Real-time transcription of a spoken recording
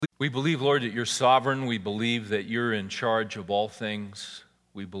We believe, Lord, that you're sovereign. We believe that you're in charge of all things.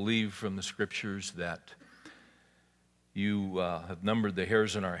 We believe from the Scriptures that you have numbered the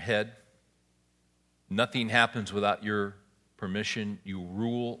hairs on our head. Nothing happens without your permission. You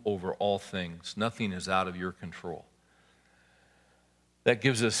rule over all things. Nothing is out of your control. That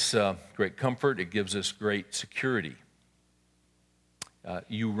gives us great comfort. It gives us great security.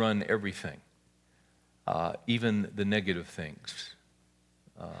 You run everything, even the negative things.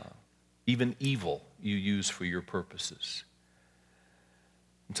 Even evil you use for your purposes.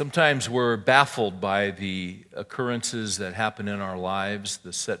 And sometimes we're baffled by the occurrences that happen in our lives,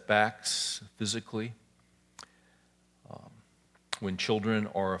 the setbacks physically. When children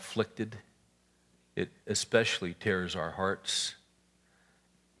are afflicted, it especially tears our hearts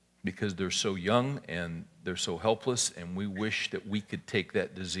because they're so young and they're so helpless, and we wish that we could take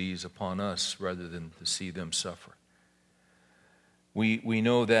that disease upon us rather than to see them suffer. We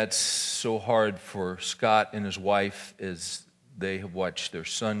know that's so hard for Scott and his wife as they have watched their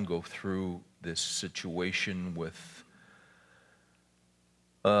son go through this situation with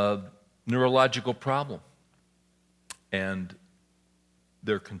a neurological problem. And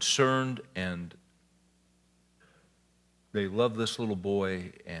they're concerned and they love this little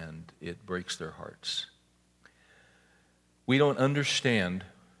boy, and it breaks their hearts. We don't understand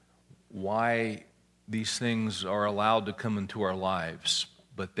why these things are allowed to come into our lives,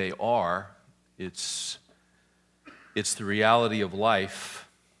 but they are. It's the reality of life.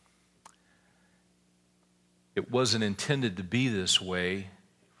 It wasn't intended to be this way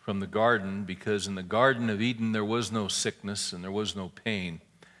from the garden, because in the Garden of Eden there was no sickness and there was no pain.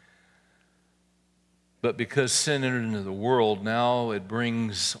 But because sin entered into the world, now it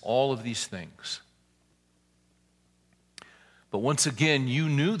brings all of these things. But once again, you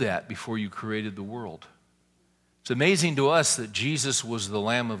knew that before you created the world. It's amazing to us that Jesus was the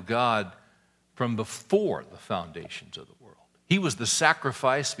Lamb of God from before the foundations of the world. He was the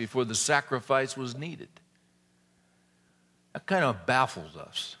sacrifice before the sacrifice was needed. That kind of baffles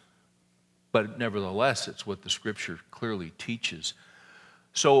us. But nevertheless, it's what the Scripture clearly teaches.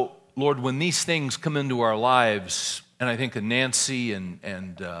 So, Lord, when these things come into our lives, and I think of Nancy and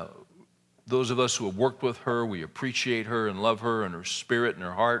those of us who have worked with her, we appreciate her and love her and her spirit and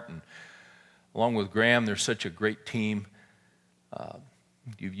her heart. And along with Graham, they're such a great team.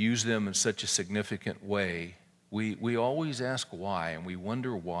 You've used them in such a significant way. We always ask why, and we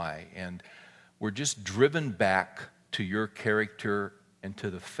wonder why. And we're just driven back to your character and to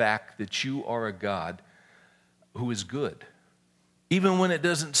the fact that you are a God who is good. Even when it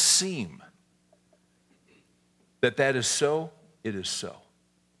doesn't seem that is so, it is so.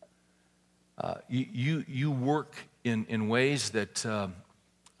 You work in ways that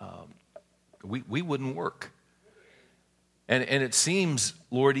we wouldn't work. And it seems,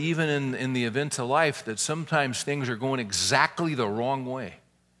 Lord, even in the events of life, that sometimes things are going exactly the wrong way.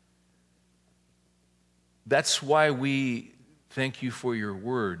 That's why we thank you for your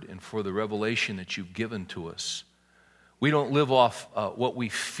word and for the revelation that you've given to us. We don't live off what we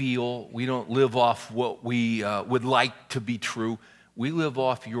feel. We don't live off what we would like to be true. We live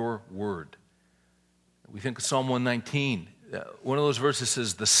off your word. We think of Psalm 119. One of those verses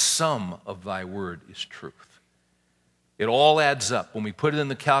says, the sum of thy word is truth. It all adds up. When we put it in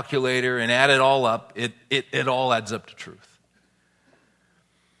the calculator and add it all up, it all adds up to truth.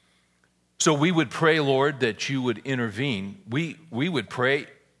 So we would pray, Lord, that you would intervene. We would pray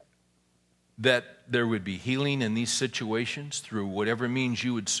that there would be healing in these situations through whatever means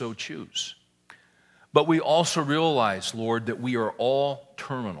you would so choose. But we also realize, Lord, that we are all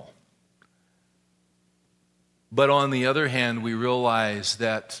terminal. But on the other hand, we realize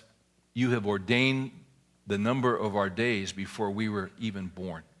that you have ordained the number of our days before we were even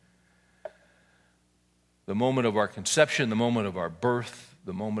born. The moment of our conception, the moment of our birth,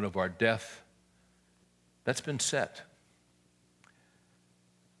 the moment of our death, that's been set.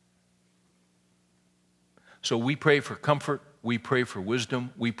 So we pray for comfort, we pray for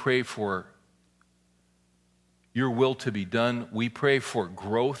wisdom, we pray for your will to be done, we pray for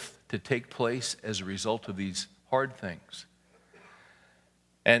growth to take place as a result of these hard things.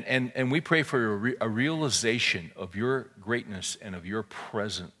 And we pray for a realization of your greatness and of your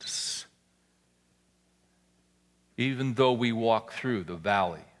presence. Even though we walk through the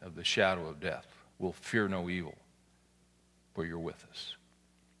valley of the shadow of death, we'll fear no evil, for you're with us.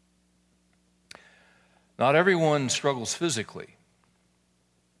 Not everyone struggles physically,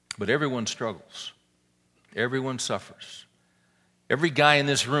 but everyone struggles. Everyone suffers. Every guy in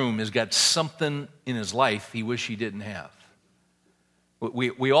this room has got something in his life he wish he didn't have.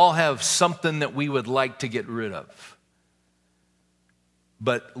 We all have something that we would like to get rid of.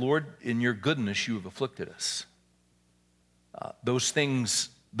 But Lord, in your goodness, you have afflicted us. Those things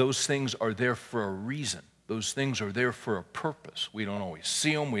are there for a reason. Those things are there for a purpose. We don't always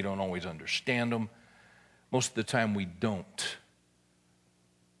see them. We don't always understand them. Most of the time we don't.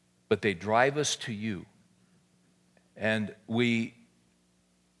 But they drive us to you. And we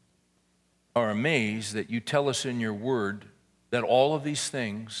are amazed that you tell us in your word that all of these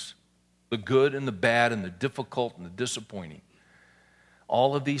things, the good and the bad and the difficult and the disappointing,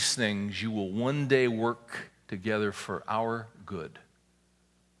 all of these things you will one day work together for our good.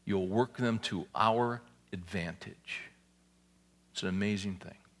 You'll work them to our advantage. It's an amazing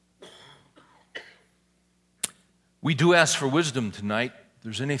thing. We do ask for wisdom tonight. If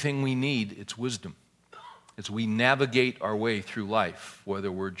there's anything we need, it's wisdom. As we navigate our way through life,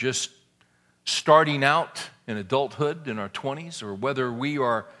 whether we're just starting out in adulthood in our 20s or whether we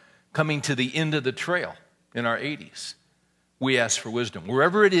are coming to the end of the trail in our 80s, we ask for wisdom.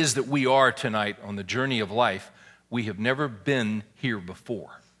 Wherever it is that we are tonight on the journey of life, we have never been here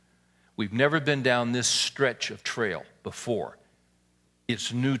before. We've never been down this stretch of trail before.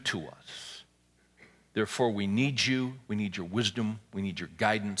 It's new to us. Therefore, we need you, we need your wisdom, we need your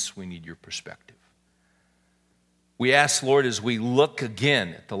guidance, we need your perspective. We ask, Lord, as we look again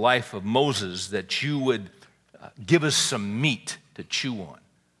at the life of Moses, that you would give us some meat to chew on.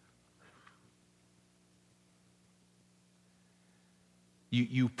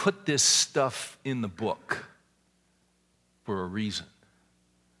 You put this stuff in the book for a reason.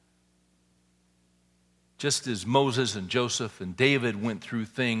 Just as Moses and Joseph and David went through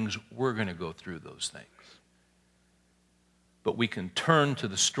things, we're going to go through those things. But we can turn to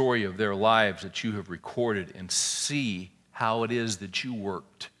the story of their lives that you have recorded and see how it is that you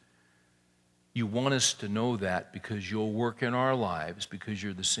worked. You want us to know that because you'll work in our lives because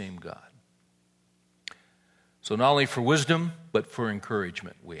you're the same God. So not only for wisdom, but for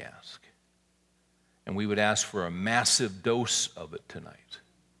encouragement, we ask. And we would ask for a massive dose of it tonight.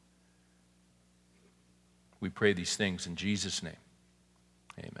 We pray these things in Jesus' name.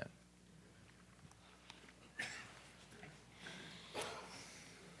 Amen.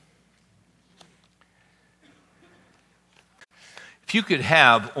 If you could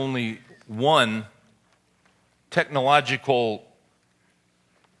have only one technological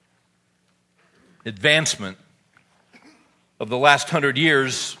advancement of the last 100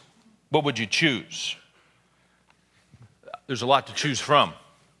 years, what would you choose? There's a lot to choose from.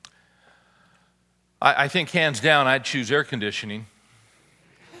 I think hands down I'd choose air conditioning.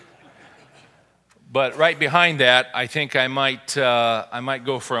 But right behind that, I think I might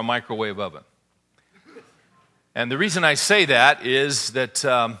go for a microwave oven. And the reason I say that is that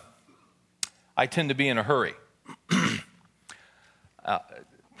I tend to be in a hurry.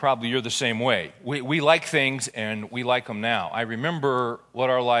 Probably you're the same way. We like things and we like them now. I remember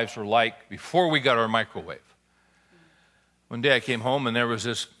what our lives were like before we got our microwave. One day I came home and there was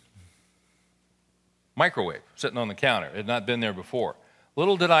this microwave sitting on the counter. It had not been there before.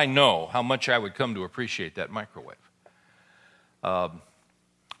 Little did I know how much I would come to appreciate that microwave.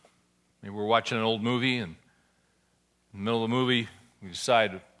 We were watching an old movie, and in the middle of the movie, we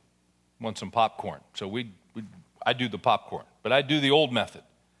decided we want some popcorn. So I do the popcorn, but I do the old method.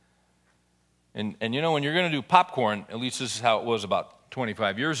 And you know, when you're going to do popcorn, at least this is how it was about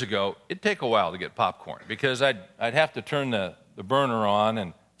 25 years ago, it'd take a while to get popcorn because I'd have to turn the burner on,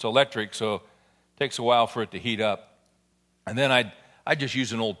 and it's electric, so it takes a while for it to heat up. And then I'd just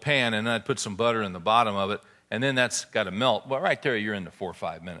use an old pan, and then I'd put some butter in the bottom of it, and then that's got to melt. Well, right there, you're into 4 or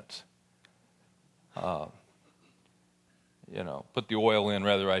 5 minutes. Put the oil in,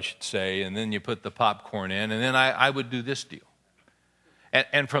 rather, I should say, and then you put the popcorn in, and then I would do this deal.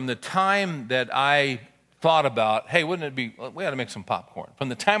 And from the time that I thought about, hey, wouldn't it be, we ought to make some popcorn. From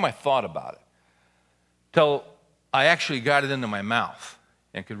the time I thought about it till I actually got it into my mouth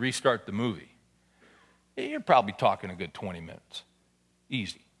and could restart the movie, you're probably talking a good 20 minutes.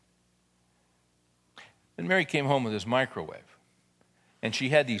 Easy. And Mary came home with this microwave, and she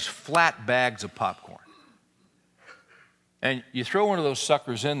had these flat bags of popcorn. And you throw one of those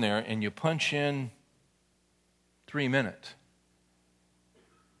suckers in there, and you punch in 3 minutes.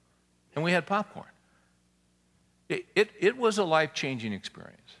 And we had popcorn. It was a life-changing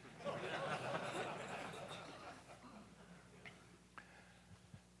experience.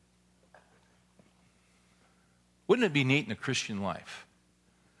 Wouldn't it be neat in a Christian life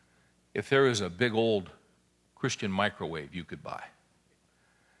if there was a big old Christian microwave you could buy?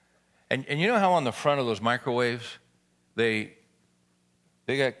 And you know how on the front of those microwaves, they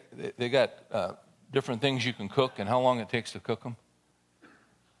got different things you can cook and how long it takes to cook them?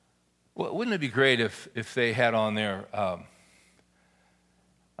 Well, wouldn't it be great if they had on there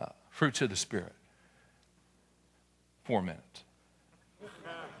Fruits of the Spirit. 4 minutes.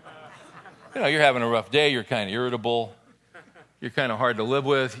 You're having a rough day. You're kind of irritable. You're kind of hard to live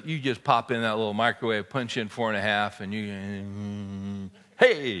with. You just pop in that little microwave, punch in 4.5, and you,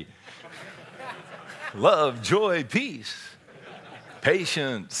 hey, love, joy, peace,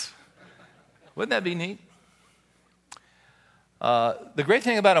 patience. Wouldn't that be neat? The great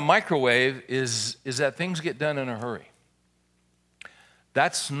thing about a microwave is that things get done in a hurry.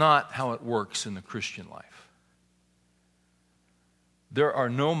 That's not how it works in the Christian life. There are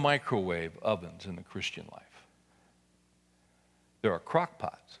no microwave ovens in the Christian life. There are crock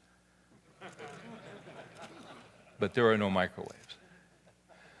pots, but there are no microwaves.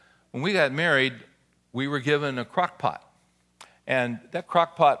 When we got married, we were given a crock pot, and that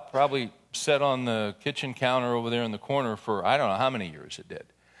crock pot probably sat on the kitchen counter over there in the corner for I don't know how many years it did.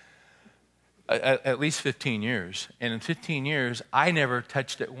 At least 15 years. And in 15 years, I never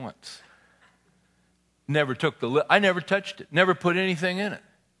touched it once. Never took the lid. I never touched it. Never put anything in it.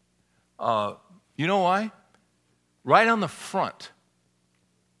 You know why? Right on the front,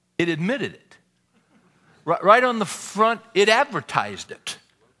 it admitted it. Right on the front, it advertised it.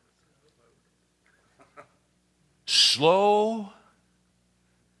 Slow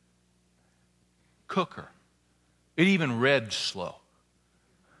cooker. It even read slow.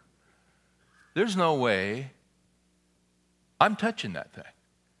 There's no way I'm touching that thing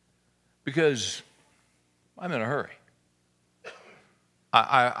because I'm in a hurry.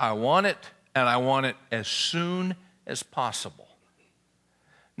 I want it, and I want it as soon as possible.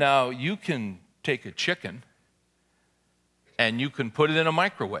 Now, you can take a chicken and you can put it in a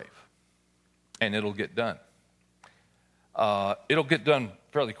microwave, and it'll get done. It'll get done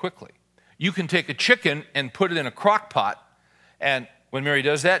fairly quickly. You can take a chicken and put it in a crock pot, and when Mary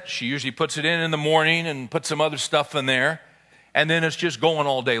does that, she usually puts it in the morning and puts some other stuff in there, and then it's just going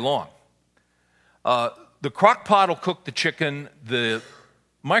all day long. The crock pot will cook the chicken. The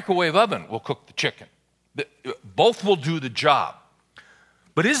microwave oven will cook the chicken. Both will do the job.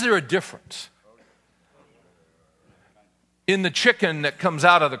 But is there a difference in the chicken that comes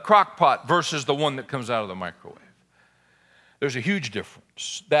out of the crock pot versus the one that comes out of the microwave? There's a huge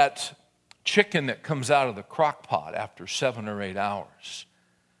difference. That chicken that comes out of the crock pot after 7 or 8 hours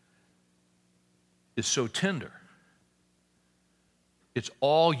is so tender. It's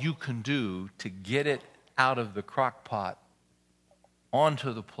all you can do to get it out of the crock pot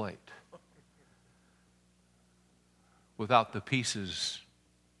onto the plate without the pieces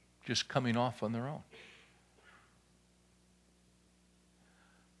just coming off on their own.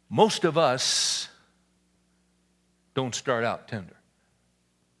 Most of us don't start out tender.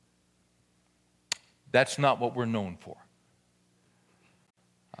 That's not what we're known for.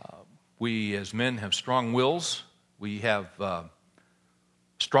 We as men have strong wills. We have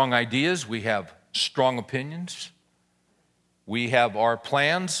strong ideas. We have strong opinions. We have our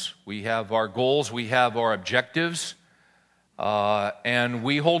plans. We have our goals. We have our objectives. And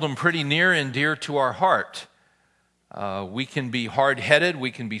we hold them pretty near and dear to our heart. We can be hard-headed.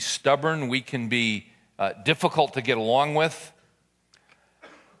 We can be stubborn. We can be difficult to get along with.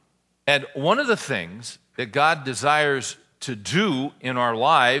 And one of the things that God desires to do in our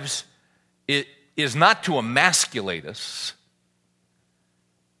lives is not to emasculate us.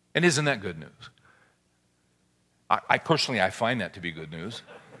 And isn't that good news? I personally find that to be good news.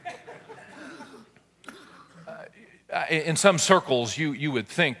 In some circles, you would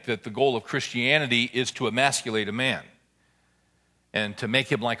think that the goal of Christianity is to emasculate a man and to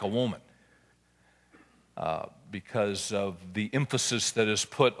make him like a woman because of the emphasis that is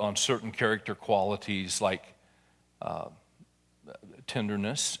put on certain character qualities like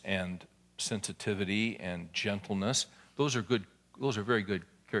tenderness and sensitivity and gentleness. Those are very good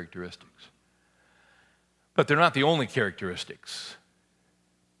characteristics. But they're not the only characteristics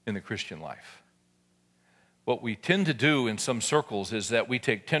in the Christian life. What we tend to do in some circles is that we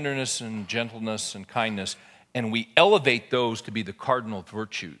take tenderness and gentleness and kindness and we elevate those to be the cardinal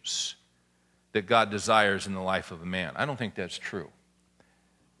virtues that God desires in the life of a man. I don't think that's true.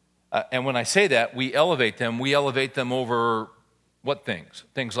 And when I say that, we elevate them over what things?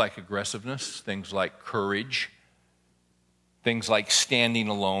 Things like aggressiveness, things like courage, things like standing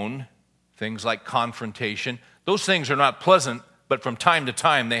alone, things like confrontation. Those things are not pleasant, but from time to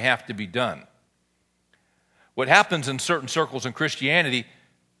time they have to be done. What happens in certain circles in Christianity,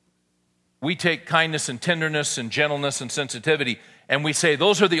 we take kindness and tenderness and gentleness and sensitivity, and we say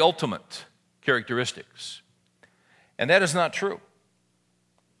those are the ultimate characteristics. And that is not true.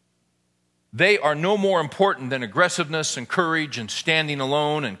 They are no more important than aggressiveness and courage and standing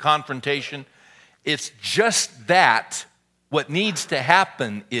alone and confrontation. It's just that What needs to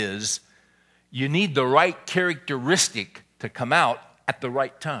happen is you need the right characteristic to come out at the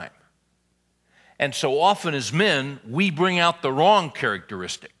right time. And so often as men, we bring out the wrong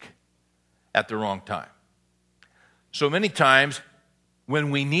characteristic at the wrong time. So many times when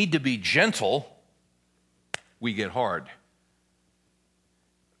we need to be gentle, we get hard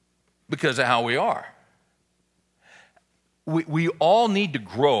because of how we are. We all need to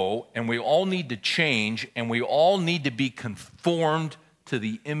grow, and we all need to change, and we all need to be conformed to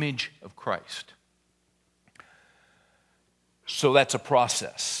the image of Christ. So that's a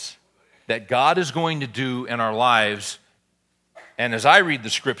process that God is going to do in our lives. And as I read the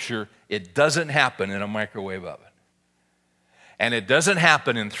scripture, it doesn't happen in a microwave oven. And it doesn't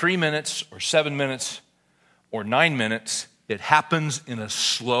happen in 3 minutes or 7 minutes or 9 minutes. It happens in a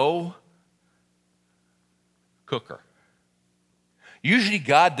slow cooker. Usually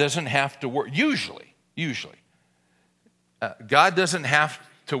God doesn't have to work. Usually, God doesn't have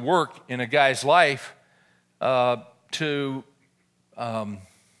to work in a guy's life and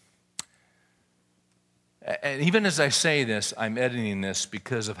even as I say this, I'm editing this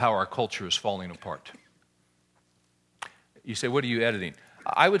because of how our culture is falling apart. You say, what are you editing?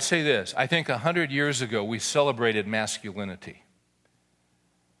 I would say this. I think 100 years ago, we celebrated masculinity.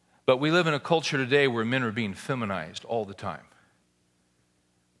 But we live in a culture today where men are being feminized all the time.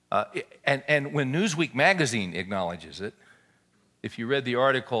 And when Newsweek magazine acknowledges it, if you read the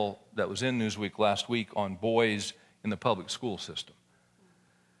article that was in Newsweek last week on boys in the public school system,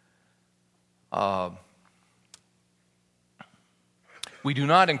 we do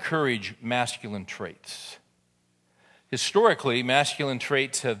not encourage masculine traits. Historically, masculine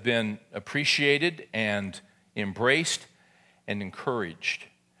traits have been appreciated and embraced and encouraged.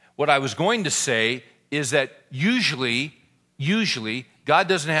 What I was going to say is that usually, God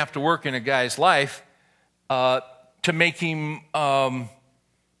doesn't have to work in a guy's life to make him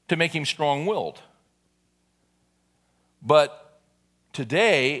strong-willed. But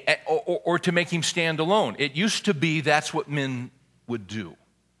today, or to make him stand alone. It used to be that's what men would do.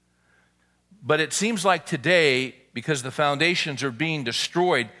 But it seems like today, because the foundations are being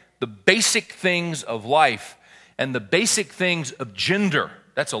destroyed, the basic things of life and the basic things of gender,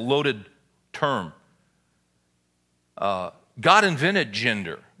 that's a loaded term. God invented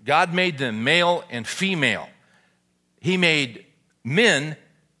gender. God made them male and female. He made men,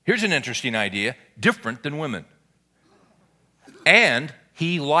 here's an interesting idea, different than women. And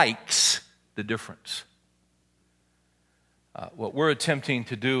he likes the difference. What we're attempting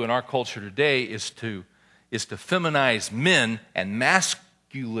to do in our culture today is to feminize men and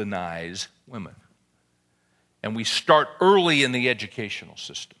masculinize women. And we start early in the educational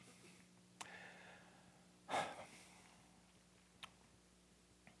system.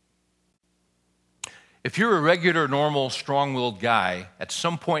 If you're a regular, normal, strong-willed guy, at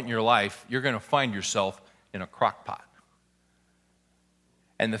some point in your life, you're going to find yourself in a crock pot.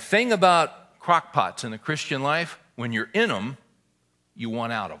 And the thing about crock pots in the Christian life, when you're in them, you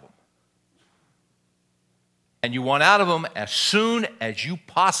want out of them. And you want out of them as soon as you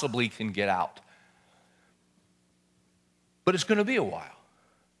possibly can get out. But it's going to be a while.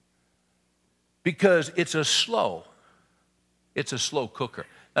 Because it's a slow cooker.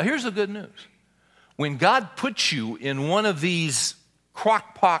 Now here's the good news. When God puts you in one of these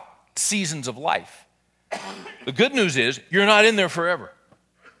crock pot seasons of life, the good news is you're not in there forever.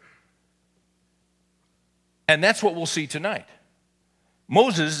 And that's what we'll see tonight.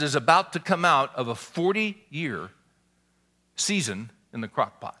 Moses is about to come out of a 40-year season in the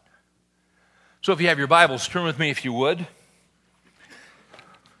crock pot. So if you have your Bibles, turn with me, if you would,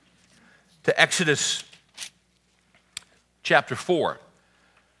 to Exodus chapter 4.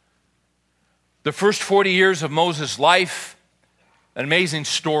 The first 40 years of Moses' life, an amazing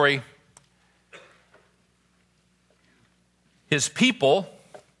story. His people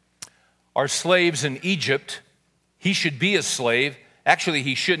are slaves in Egypt. He should be a slave. Actually,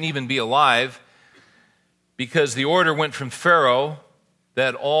 he shouldn't even be alive because the order went from Pharaoh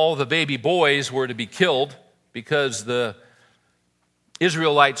that all the baby boys were to be killed because the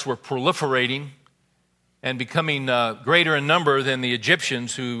Israelites were proliferating and becoming greater in number than the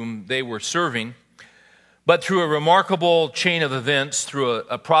Egyptians whom they were serving. But through a remarkable chain of events, through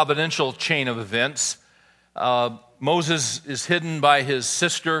a providential chain of events, Moses is hidden by his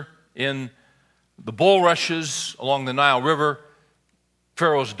sister in the bulrushes along the Nile River.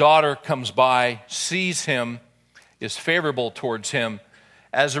 Pharaoh's daughter comes by, sees him, is favorable towards him.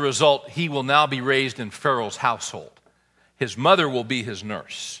 As a result, he will now be raised in Pharaoh's household. His mother will be his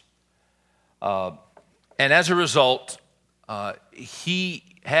nurse. And as a result, he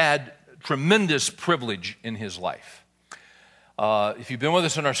had tremendous privilege in his life. If you've been with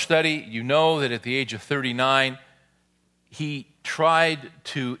us in our study, you know that at the age of 39, he tried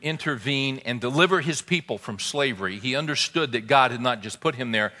to intervene and deliver his people from slavery. He understood that God had not just put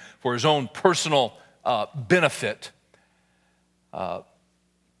him there for his own personal benefit. An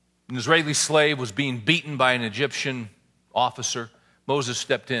Israeli slave was being beaten by an Egyptian officer. Moses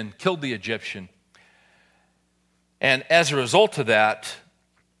stepped in, killed the Egyptian. And as a result of that,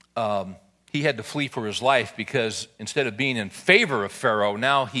 he had to flee for his life because instead of being in favor of Pharaoh,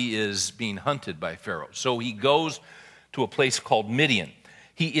 now he is being hunted by Pharaoh. So he goes to a place called Midian.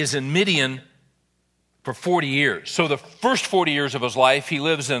 He is in Midian for 40 years. So the first 40 years of his life, he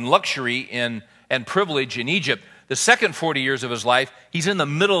lives in luxury and privilege in Egypt. The second 40 years of his life, he's in the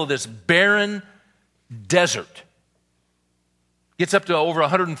middle of this barren desert. Gets up to over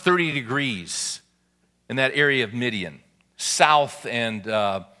 130 degrees in that area of Midian, south and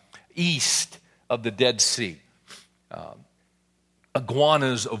east of the Dead Sea.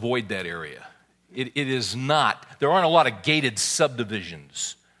 Iguanas avoid that area. It is not, there aren't a lot of gated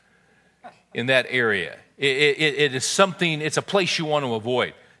subdivisions in that area. It is something, it's a place you want to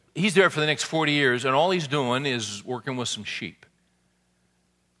avoid. He's there for the next 40 years, and all he's doing is working with some sheep.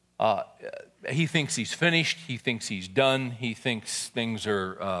 He thinks he's finished. He thinks he's done. He thinks things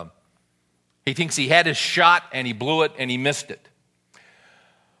are, he thinks he had his shot, and he blew it, and he missed it.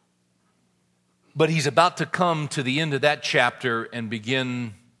 But he's about to come to the end of that chapter and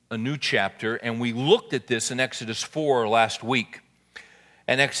begin a new chapter, and we looked at this in Exodus 4 last week,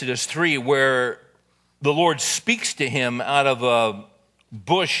 and Exodus 3, where the Lord speaks to him out of a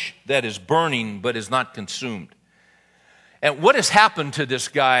bush that is burning but is not consumed. And what has happened to this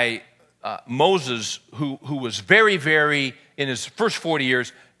guy, Moses, who was very, very, in his first 40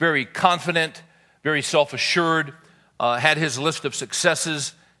 years, very confident, very self-assured, had his list of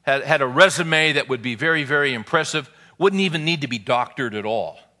successes, had a resume that would be very, very impressive, wouldn't even need to be doctored at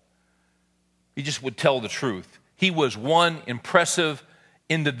all. He just would tell the truth. He was one impressive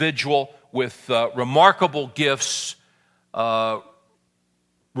individual with remarkable gifts,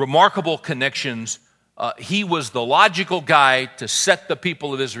 remarkable connections. He was the logical guy to set the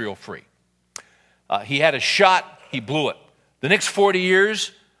people of Israel free. He had a shot, he blew it. The next 40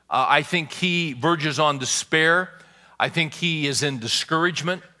 years, I think he verges on despair. I think he is in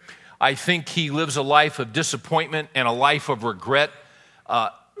discouragement. I think he lives a life of disappointment and a life of regret.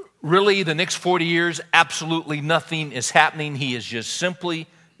 Really, the next 40 years, absolutely nothing is happening. He is just simply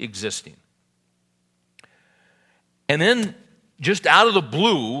existing. And then, just out of the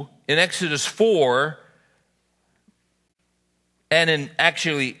blue, in Exodus 4, and in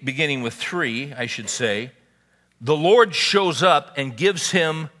actually beginning with 3, I should say, the Lord shows up and gives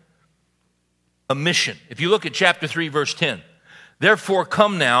him a mission. If you look at chapter 3, verse 10, "Therefore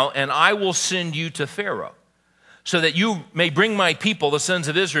come now, and I will send you to Pharaoh, so that you may bring my people, the sons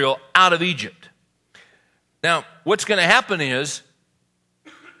of Israel, out of Egypt." Now, what's going to happen is,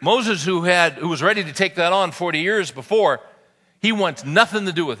 Moses, who was ready to take that on 40 years before, he wants nothing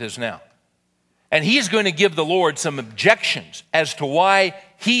to do with this now. And he's going to give the Lord some objections as to why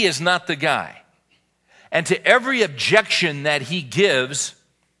he is not the guy. And to every objection that he gives,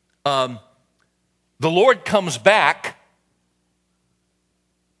 the Lord comes back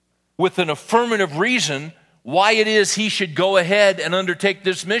with an affirmative reason why it is he should go ahead and undertake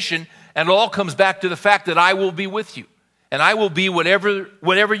this mission, and it all comes back to the fact that I will be with you, and I will be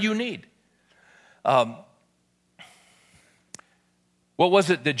whatever you need. What was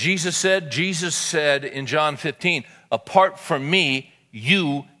it that Jesus said? Jesus said in John 15, "Apart from me,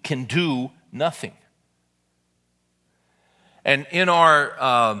 you can do nothing." And in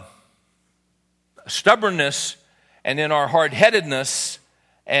our stubbornness and in our hard-headedness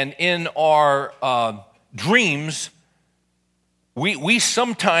and in our dreams, we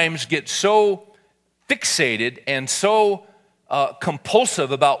sometimes get so fixated and so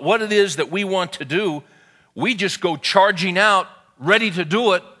compulsive about what it is that we want to do, we just go charging out, ready to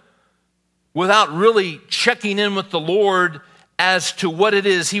do it, without really checking in with the Lord as to what it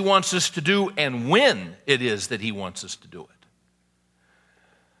is he wants us to do and when it is that he wants us to do it.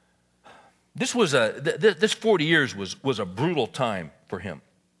 This 40 years was a brutal time for him.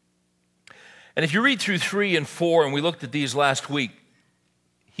 And if you read through 3 and 4, and we looked at these last week,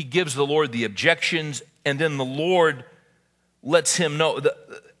 he gives the Lord the objections, and then the Lord lets him know.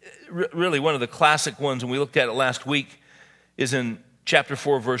 Really, one of the classic ones, and we looked at it last week, is in chapter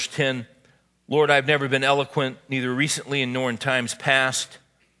 4, verse 10. "Lord, I've never been eloquent, neither recently nor in times past."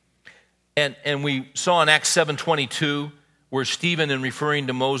 And we saw in Acts 7:22, where Stephen, in referring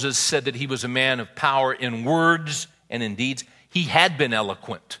to Moses, said that he was a man of power in words and in deeds. He had been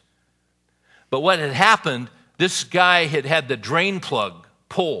eloquent. But what had happened, This guy had had the drain plug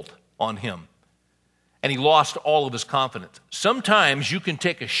pulled on him, and he lost all of his confidence. Sometimes you can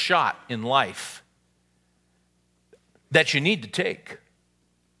take a shot in life that you need to take.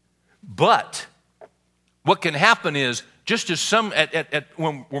 But what can happen is, just as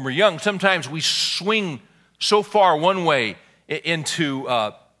when we're young, sometimes we swing so far one way into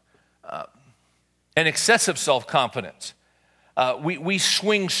an excessive self-confidence. We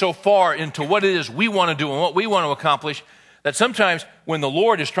swing so far into what it is we want to do and what we want to accomplish that sometimes when the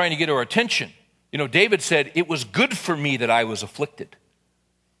Lord is trying to get our attention, David said, "It was good for me that I was afflicted."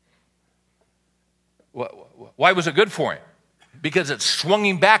 Why was it good for him? Because it swung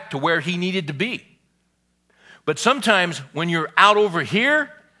him back to where he needed to be. But sometimes when you're out over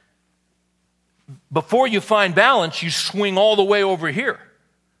here, before you find balance, you swing all the way over here.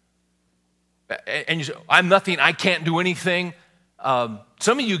 And you say, "I'm nothing, I can't do anything."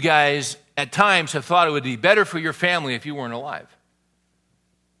 Some of you guys at times have thought it would be better for your family if you weren't alive.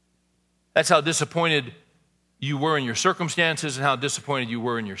 That's how disappointed you were in your circumstances and how disappointed you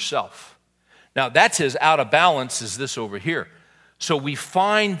were in yourself. Now, that's as out of balance as this over here. So we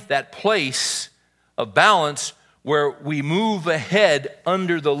find that place of balance where we move ahead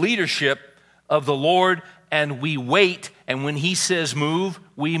under the leadership of the Lord, and we wait, and when he says move.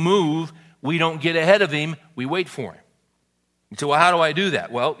 We don't get ahead of him, we wait for him. You say, "Well, how do I do that?"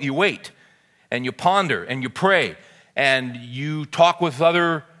 Well, you wait, and you ponder, and you pray, and you talk with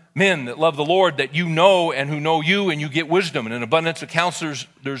other men that love the Lord that you know and who know you, and you get wisdom. And in abundance of counselors,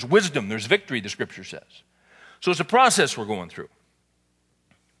 there's wisdom, there's victory, the scripture says. So it's a process we're going through.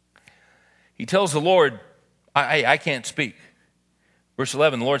 He tells the Lord, I can't speak. Verse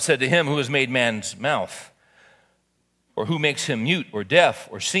 11, the Lord said to him, "Who has made man's mouth? Or who makes him mute or deaf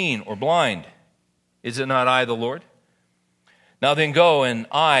or seen or blind? Is it not I, the Lord? Now then go, and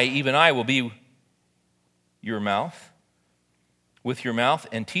even I will be your mouth, with your mouth,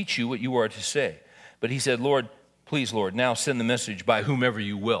 and teach you what you are to say." But he said, "Lord, please, Lord, now send the message by whomever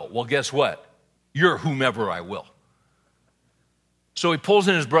you will." Well, guess what? You're whomever I will. So he pulls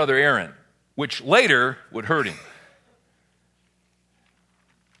in his brother Aaron, which later would hurt him.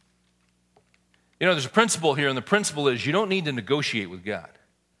 There's a principle here, and the principle is you don't need to negotiate with God.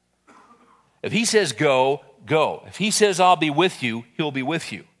 If he says go, go. If he says I'll be with you, he'll be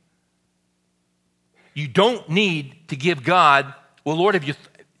with you. You don't need to give God, "Well, Lord, have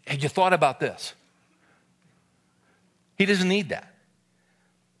you thought about this?" He doesn't need that.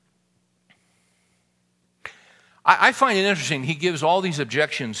 I find it interesting. He gives all these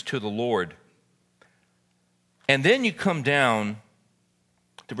objections to the Lord. And then you come down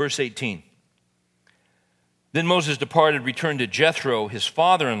to verse 18. Then Moses departed, returned to Jethro, his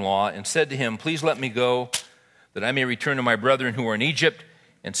father-in-law, and said to him, "Please let me go, that I may return to my brethren who are in Egypt,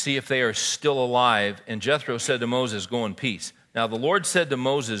 and see if they are still alive." And Jethro said to Moses, "Go in peace." Now the Lord said to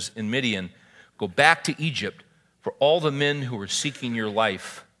Moses in Midian, "Go back to Egypt, for all the men who are seeking your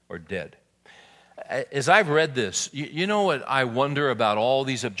life are dead." As I've read this, you know what I wonder about all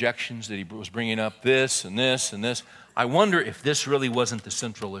these objections that he was bringing up, this and this and this? I wonder if this really wasn't the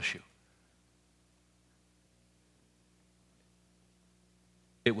central issue.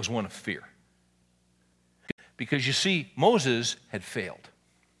 It was one of fear. Because you see, Moses had failed.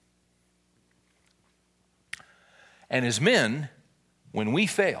 And as men, when we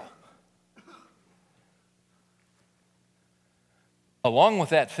fail, along with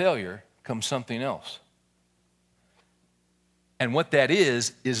that failure comes something else. And what that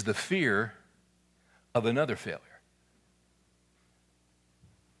is the fear of another failure.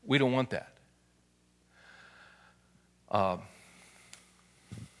 We don't want that.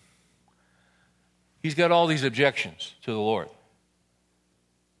 He's got all these objections to the Lord.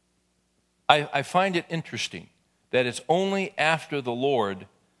 I find it interesting that it's only after the Lord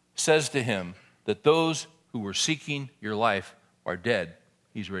says to him that those who were seeking your life are dead,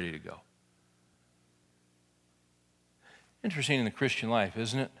 he's ready to go. Interesting in the Christian life,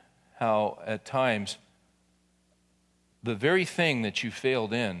 isn't it? How at times the very thing that you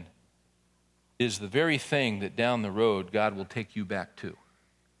failed in is the very thing that down the road God will take you back to.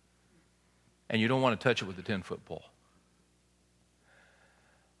 And you don't want to touch it with a 10-foot pole.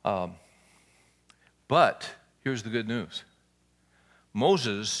 But here's the good news.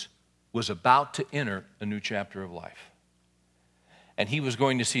 Moses was about to enter a new chapter of life. And he was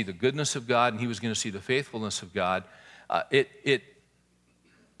going to see the goodness of God, and he was going to see the faithfulness of God. It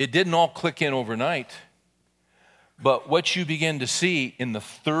didn't all click in overnight. But what you begin to see in the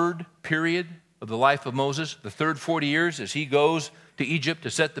third period of the life of Moses, the third 40 years, as he goes to Egypt to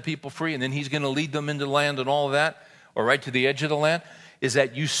set the people free, and then he's going to lead them into the land and all of that, or right to the edge of the land, is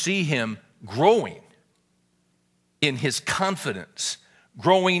that you see him growing in his confidence,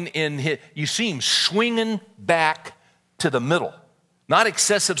 growing in his, you see him swinging back to the middle. Not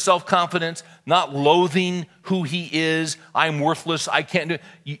excessive self-confidence, not loathing who he is. I'm worthless, I can't do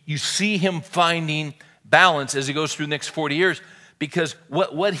it. You see him finding balance as he goes through the next 40 years, because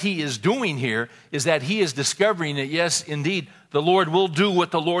what he is doing here is that he is discovering that, yes, indeed, the Lord will do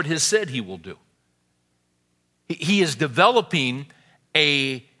what the Lord has said he will do. He is developing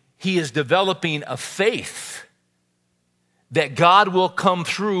a faith that God will come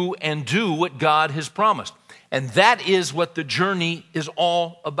through and do what God has promised. And that is what the journey is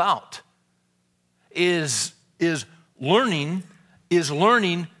all about, is learning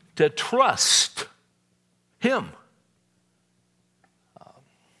to trust him.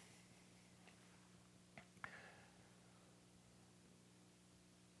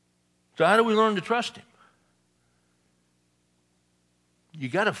 So how do we learn to trust him? You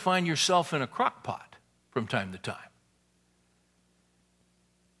got to find yourself in a crock pot from time to time.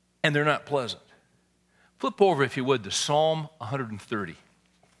 And they're not pleasant. Flip over, if you would, to Psalm 130.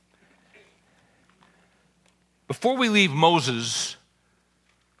 Before we leave Moses,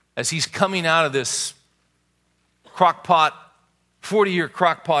 as he's coming out of this crock pot, 40-year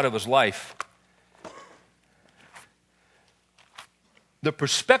crock pot of his life, the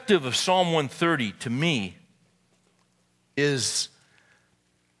perspective of Psalm 130 to me is,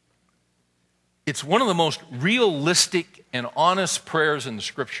 it's one of the most realistic and honest prayers in the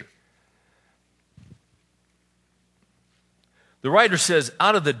Scripture. The writer says,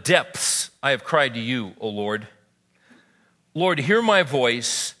 out of the depths I have cried to you, O Lord. Lord, hear my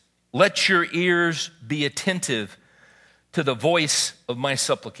voice. Let your ears be attentive to the voice of my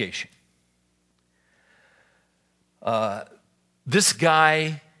supplication. This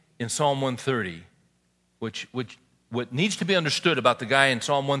guy in Psalm 130, what needs to be understood about the guy in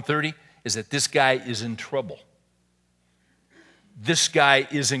Psalm 130 is that this guy is in trouble. This guy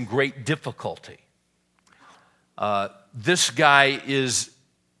is in great difficulty. This guy is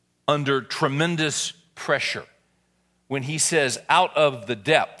under tremendous pressure. When he says, out of the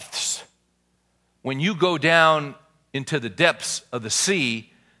depths, when you go down into the depths of the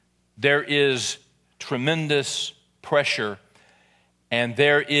sea, there is tremendous pressure and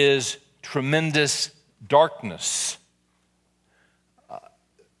there is tremendous darkness.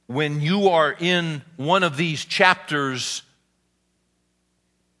 When you are in one of these chapters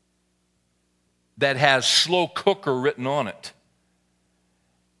that has slow cooker written on it,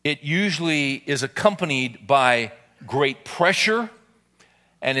 it usually is accompanied by great pressure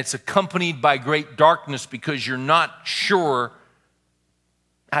and it's accompanied by great darkness because you're not sure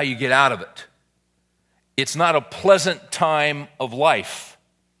how you get out of it. It's not a pleasant time of life.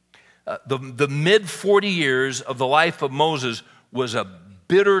 The mid 40 years of the life of Moses was a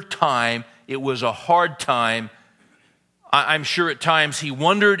bitter time. It was a hard time. I'm sure at times he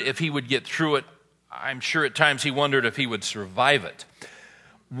wondered if he would get through it. I'm sure at times he wondered if he would survive it.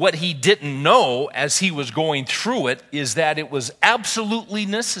 What he didn't know as he was going through it is that it was absolutely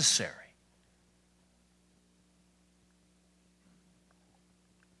necessary.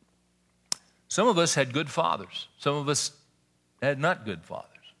 Some of us had good fathers. Some of us had not good fathers.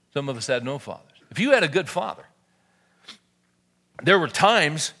 Some of us had no fathers. If you had a good father, there were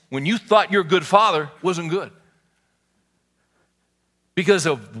times when you thought your good father wasn't good because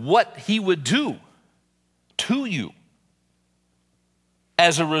of what he would do to you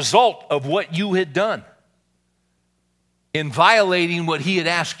as a result of what you had done in violating what he had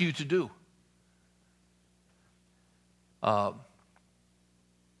asked you to do.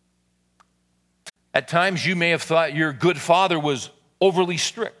 At times you may have thought your good father was overly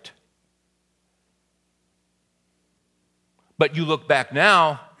strict. But you look back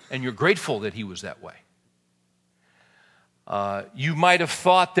now and you're grateful that he was that way. You might have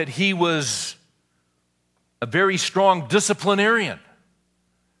thought that he was a very strong disciplinarian.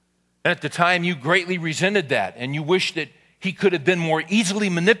 And at the time you greatly resented that and you wished that he could have been more easily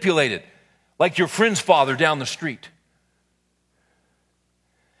manipulated, like your friend's father down the street.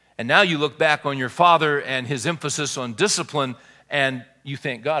 And now you look back on your father and his emphasis on discipline and you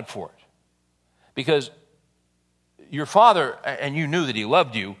thank God for it. Because your father, and you knew that he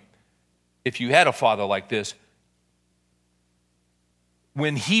loved you, if you had a father like this,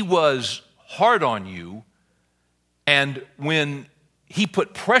 when he was hard on you and when he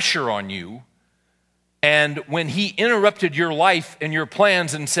put pressure on you and when he interrupted your life and your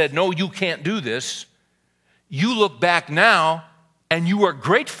plans and said, no, you can't do this, you look back now and you are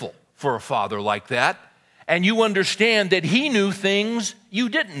grateful for a father like that, and you understand that he knew things you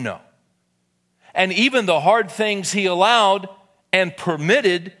didn't know. And even the hard things he allowed and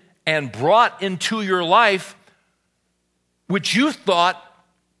permitted and brought into your life which you thought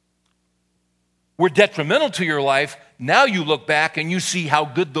were detrimental to your life, now you look back and you see how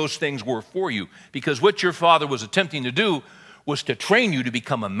good those things were for you. Because what your father was attempting to do was to train you to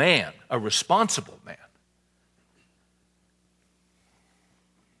become a man, a responsible man.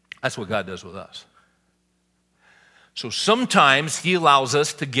 That's what God does with us. So sometimes he allows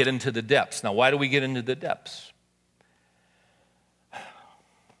us to get into the depths. Now, why do we get into the depths? I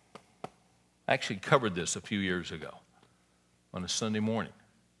actually covered this a few years ago on a Sunday morning.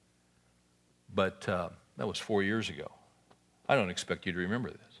 But that was 4 years ago. I don't expect you to remember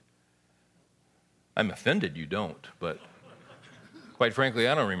this. I'm offended you don't, but quite frankly,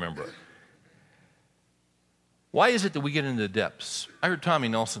 I don't remember it. Why is it that we get into the depths? I heard Tommy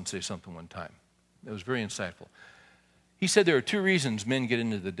Nelson say something one time. It was very insightful. He said there are two reasons men get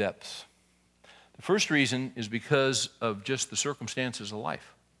into the depths. The first reason is because of just the circumstances of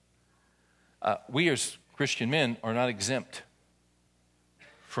life. We as Christian men are not exempt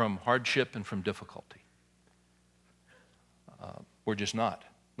from hardship and from difficulty. We're just not.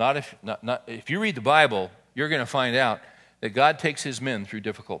 If you read the Bible, you're going to find out that God takes his men through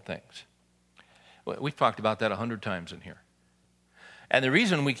difficult things. We've talked about that 100 times in here. And the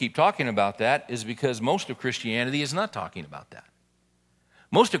reason we keep talking about that is because most of Christianity is not talking about that.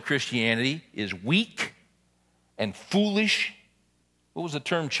 Most of Christianity is weak and foolish. What was the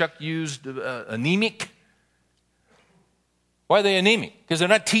term Chuck used? Anemic. Why are they anemic? Because they're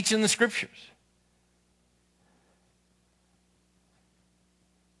not teaching the scriptures.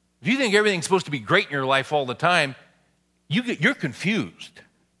 If you think everything's supposed to be great in your life all the time, you're confused.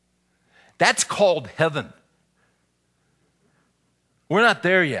 That's called heaven. We're not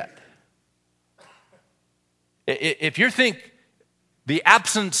there yet. If you think the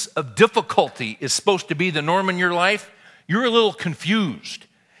absence of difficulty is supposed to be the norm in your life, you're a little confused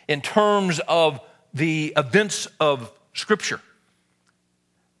in terms of the events of Scripture.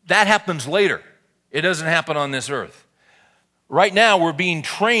 That happens later. It doesn't happen on this earth. Right now, we're being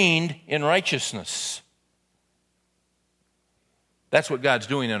trained in righteousness. That's what God's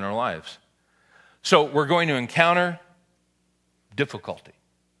doing in our lives. So we're going to encounter difficulty.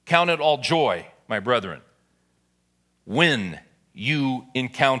 Count it all joy, my brethren, when you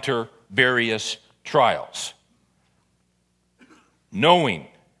encounter various trials, knowing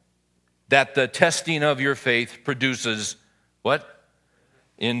that the testing of your faith produces what?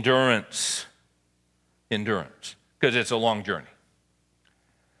 Endurance. Endurance. Because it's a long journey.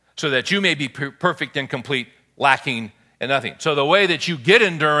 So that you may be perfect and complete, lacking in nothing. So the way that you get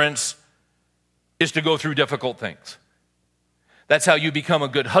endurance is to go through difficult things. That's how you become a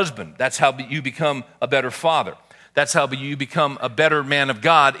good husband. That's how you become a better father. That's how you become a better man of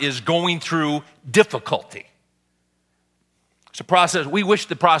God, is going through difficulty. It's a process. We wish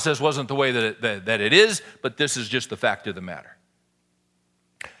the process wasn't the way that it is, but this is just the fact of the matter.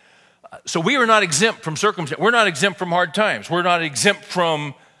 So we are not exempt from circumstance. We're not exempt from hard times. We're not exempt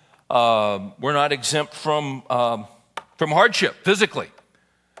from hardship physically.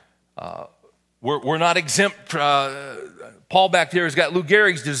 We're not exempt. Paul back there has got Lou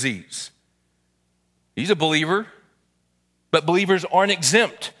Gehrig's disease. He's a believer, but believers aren't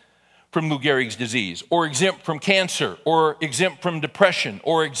exempt from Lou Gehrig's disease, or exempt from cancer, or exempt from depression,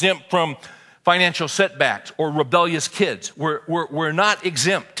 or exempt from financial setbacks, or rebellious kids. We're not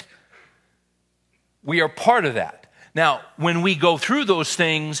exempt. We are part of that. Now, when we go through those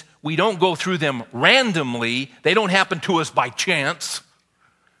things, we don't go through them randomly. They don't happen to us by chance.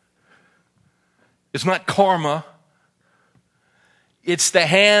 It's not karma. It's the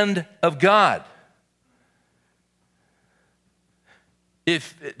hand of God.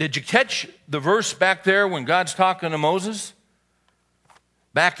 Did you catch the verse back there when God's talking to Moses?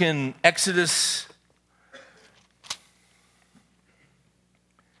 Back in Exodus,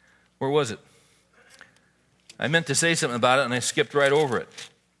 where was it? I meant to say something about it and I skipped right over it.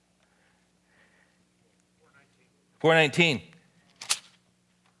 4:19.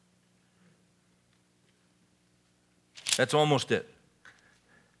 That's almost it.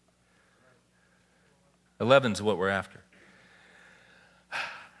 11's what we're after.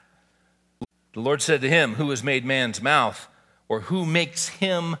 The Lord said to him, "Who has made man's mouth, or who makes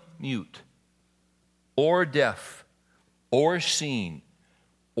him mute, or deaf, or seen,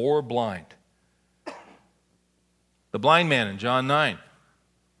 or blind?" The blind man in John 9,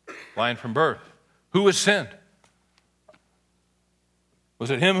 blind from birth. Who has sinned? Was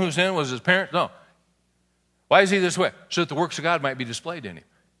it him who sinned? Was it his parents? No. Why is he this way? So that the works of God might be displayed in him.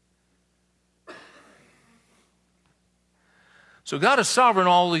 So God is sovereign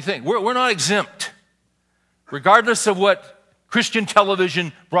in all these things. We're not exempt, regardless of what Christian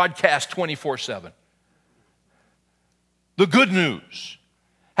television broadcasts 24/7. the good news.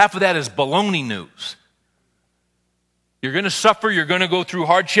 Half of that is baloney news. You're going to suffer, you're going to go through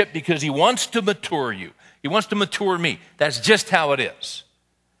hardship because he wants to mature you. He wants to mature me. That's just how it is.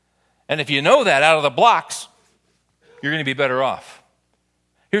 And if you know that out of the blocks, you're going to be better off.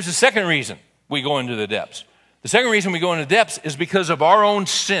 Here's the second reason we go into the depths. The second reason we go into the depths is because of our own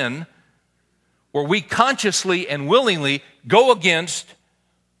sin, where we consciously and willingly go against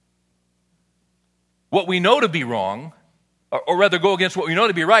what we know to be wrong, or rather go against what we know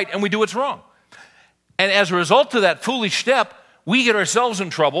to be right, and we do what's wrong. And as a result of that foolish step, we get ourselves in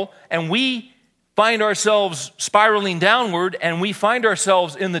trouble, and we find ourselves spiraling downward, and we find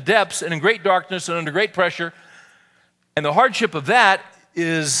ourselves in the depths and in great darkness and under great pressure. And the hardship of that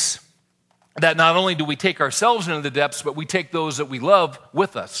is that not only do we take ourselves into the depths, but we take those that we love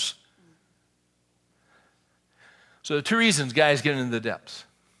with us. So the two reasons guys get into the depths.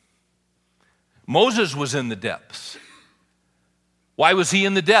 Moses was in the depths. Why was he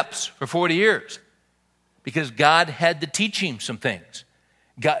in the depths for 40 years? Because God had to teach him some things.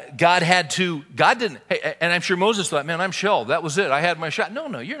 God didn't, and I'm sure Moses thought, man, I'm shelved. That was it. I had my shot.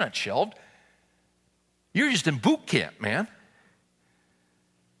 No, you're not shelved. You're just in boot camp, man.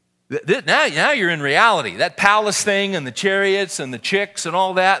 Now you're in reality. That palace thing and the chariots and the chicks and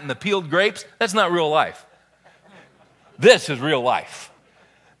all that and the peeled grapes, that's not real life. This is real life.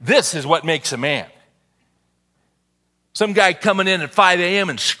 This is what makes a man. Some guy coming in at 5 a.m.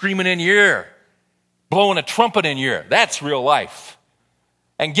 and screaming in your ear, blowing a trumpet in your ear. That's real life.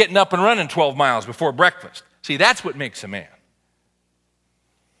 And getting up and running 12 miles before breakfast. See, that's what makes a man.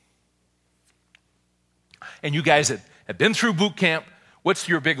 And you guys that have been through boot camp, what's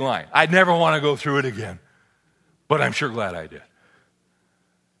your big line? I'd never want to go through it again, but I'm sure glad I did.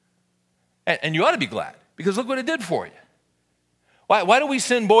 And you ought to be glad, because look what it did for you. Why do we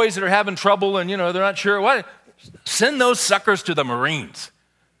send boys that are having trouble and, they're not sure? Why? Send those suckers to the Marines.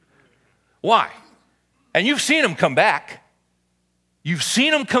 Why? And you've seen them come back. You've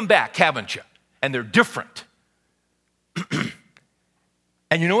seen them come back, haven't you? And they're different.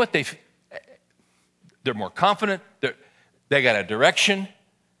 And you know what? They're more confident. They got a direction.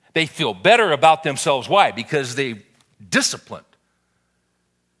 They feel better about themselves. Why? Because they've disciplined.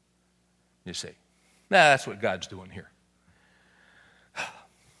 You say, that's what God's doing here.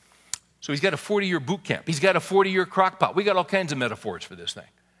 So he's got a 40-year boot camp. He's got a 40-year crock pot. We got all kinds of metaphors for this thing.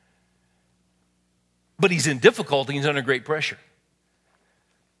 But he's in difficulty. He's under great pressure.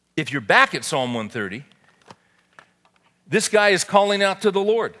 If you're back at Psalm 130, this guy is calling out to the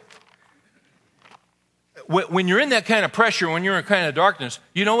Lord. When you're in that kind of pressure, when you're in kind of darkness,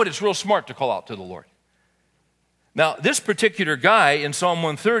 you know what? It's real smart to call out to the Lord. Now, this particular guy in Psalm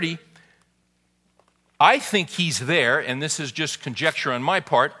 130, I think he's there, and this is just conjecture on my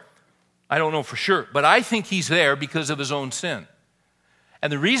part. I don't know for sure, but I think he's there because of his own sin.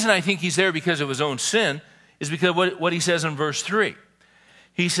 And the reason I think he's there because of his own sin is because of what he says in verse 3.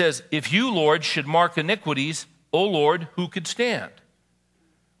 He says, if you, Lord, should mark iniquities, O Lord, who could stand?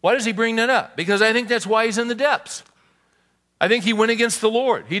 Why does he bring that up? Because I think that's why he's in the depths. I think he went against the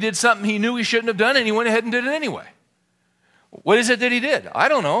Lord. He did something he knew he shouldn't have done, and he went ahead and did it anyway. What is it that he did? I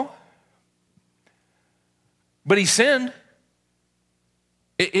don't know. But he sinned.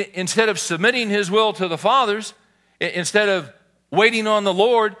 Instead of submitting his will to the Father's, instead of waiting on the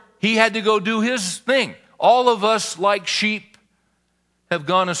Lord, he had to go do his thing. All of us, like sheep, have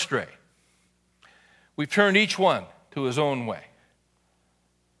gone astray. We've turned each one to his own way.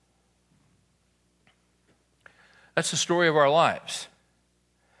 That's the story of our lives.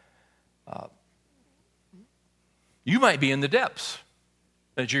 You might be in the depths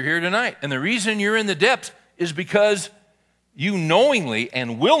that you're here tonight. And the reason you're in the depths is because you knowingly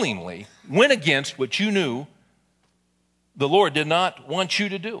and willingly went against what you knew the Lord did not want you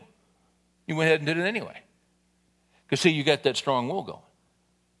to do. You went ahead and did it anyway. Because see, you got that strong will going.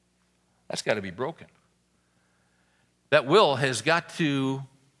 That's got to be broken. That will has got to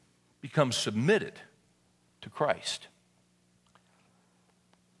become submitted to Christ.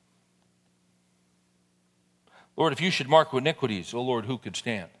 Lord, if you should mark iniquities, O Lord, who could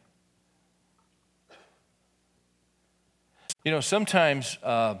stand? Sometimes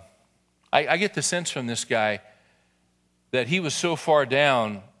I get the sense from this guy that he was so far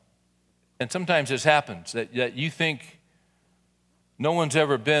down, and sometimes this happens, that you think no one's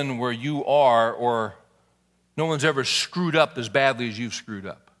ever been where you are, or no one's ever screwed up as badly as you've screwed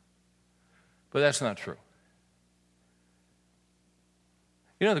up. But that's not true.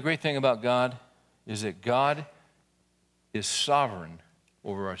 The great thing about God is that God is sovereign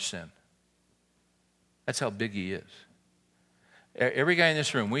over our sin. That's how big he is. Every guy in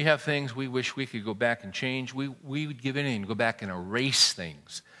this room, we have things we wish we could go back and change. We would give anything to go back and erase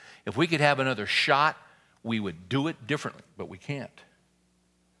things. If we could have another shot, we would do it differently, but we can't.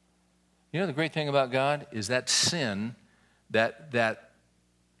 You know the great thing about God is that sin,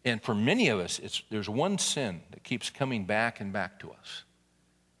 and for many of us, there's one sin that keeps coming back and back to us.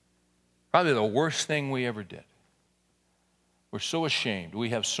 Probably the worst thing we ever did. We're so ashamed. We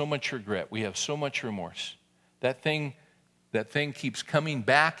have so much regret. We have so much remorse. That thing keeps coming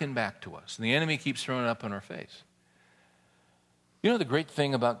back and back to us. And the enemy keeps throwing it up in our face. You know the great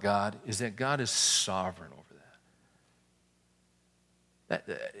thing about God is that God is sovereign over that.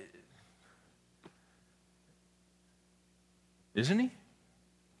 Isn't he?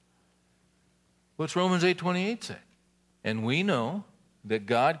 What's Romans 8:28 say? And we know that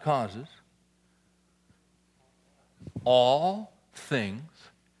God causes all things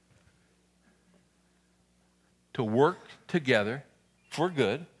to work together for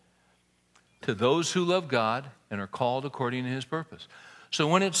good to those who love God and are called according to his purpose. So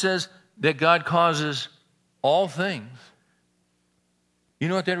when it says that God causes all things, you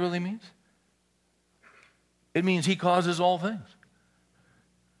know what that really means? It means he causes all things,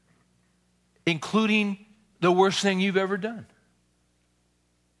 including the worst thing you've ever done.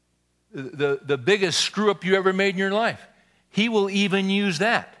 The biggest screw up you ever made in your life. He will even use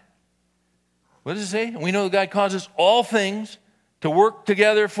that. What does it say? We know that God causes all things to work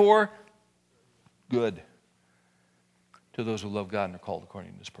together for good to those who love God and are called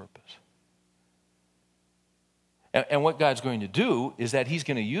according to his purpose. And what God's going to do is that he's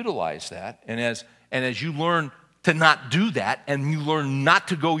going to utilize that. And as you learn to not do that, and you learn not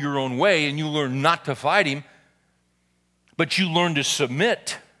to go your own way, and you learn not to fight him, but you learn to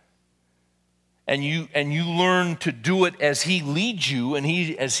submit, and you learn to do it as he leads you and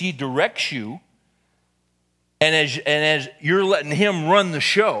as he directs you, and as you're letting him run the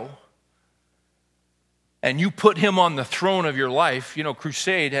show, and you put him on the throne of your life. You know,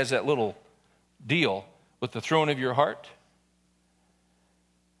 Crusade has that little deal with the throne of your heart.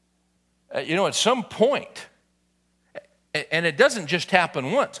 You know, at some point, and it doesn't just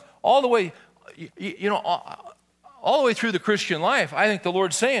happen once, all the way, all the way through the Christian life, I think the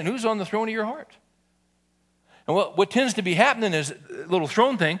Lord's saying, who's on the throne of your heart? And what tends to be happening is a little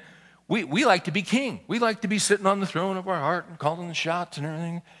throne thing. We like to be king. We like to be sitting on the throne of our heart and calling the shots and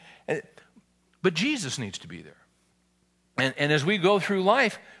everything. But Jesus needs to be there. And as we go through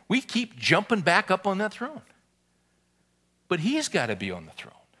life, we keep jumping back up on that throne. But he's got to be on the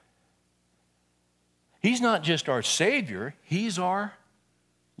throne. He's not just our Savior, he's our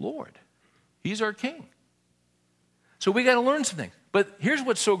Lord. He's our King. So we got to learn some things. But here's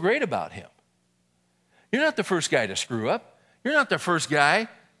what's so great about him. You're not the first guy to screw up. You're not the first guy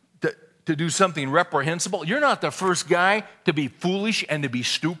to do something reprehensible. You're not the first guy to be foolish and to be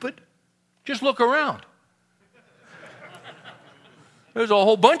stupid. Just look around. There's a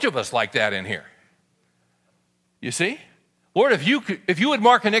whole bunch of us like that in here. You see? Lord, if you would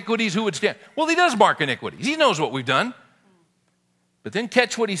mark iniquities, who would stand? Well, he does mark iniquities. He knows what we've done. But then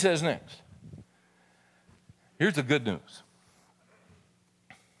catch what he says next. Here's the good news.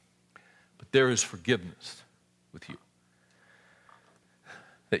 But there is forgiveness with you,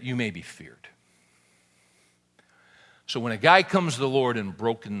 that you may be feared. So when a guy comes to the Lord in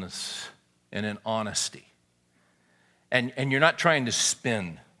brokenness and in honesty, and you're not trying to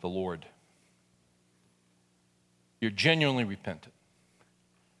spin the Lord, you're genuinely repentant.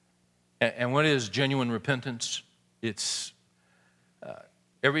 And what is genuine repentance? It's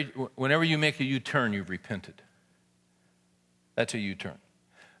whenever you make a U-turn, you've repented. That's a U-turn.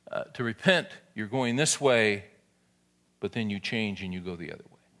 To repent, you're going this way, but then you change and you go the other way.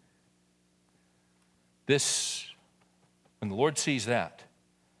 When the Lord sees that,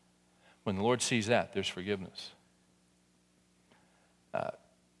 there's forgiveness.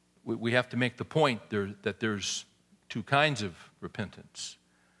 We have to make the point that there's two kinds of repentance.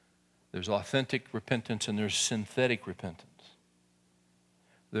 There's authentic repentance and there's synthetic repentance.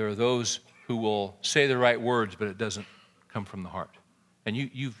 There are those who will say the right words, but it doesn't come from the heart. And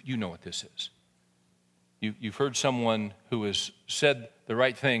you know what this is. You've heard someone who has said the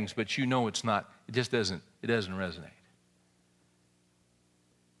right things, but you know it's not. It just doesn't resonate.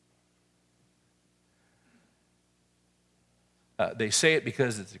 They say it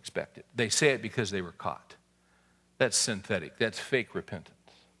because it's expected. They say it because they were caught. That's synthetic. That's fake repentance.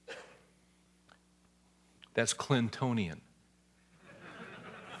 That's Clintonian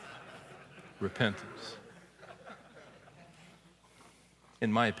repentance,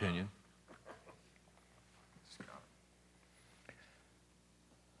 in my opinion.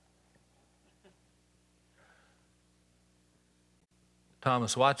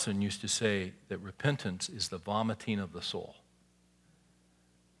 Thomas Watson used to say that repentance is the vomiting of the soul.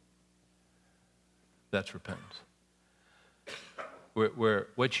 That's repentance. Where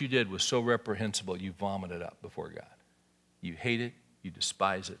what you did was so reprehensible, you vomit it up before God. You hate it, you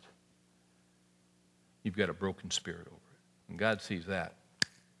despise it. You've got a broken spirit over it. When God sees that,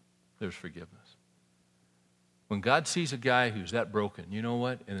 there's forgiveness. When God sees a guy who's that broken, you know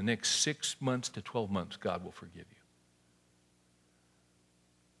what? In the next 6 months to 12 months, God will forgive you.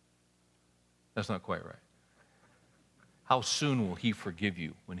 That's not quite right. How soon will he forgive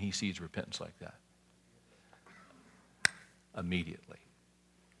you when he sees repentance like that? Immediately.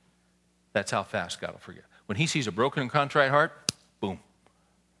 That's how fast God will forgive. When he sees a broken and contrite heart, boom.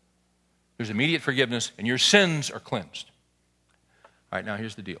 There's immediate forgiveness, and your sins are cleansed. All right, now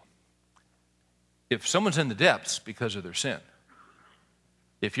here's the deal. If someone's in the depths because of their sin,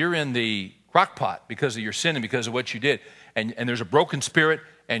 if you're in the crock pot because of your sin and because of what you did, and there's a broken spirit,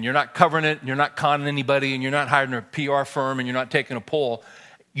 and you're not covering it, and you're not conning anybody, and you're not hiring a PR firm, and you're not taking a poll,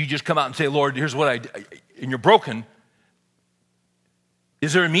 you just come out and say, Lord, here's what and you're broken.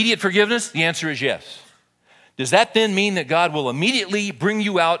 Is there immediate forgiveness? The answer is yes. Does that then mean that God will immediately bring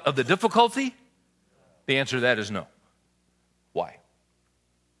you out of the difficulty? The answer to that is no. Why?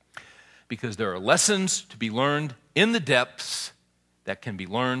 Because there are lessons to be learned in the depths that can be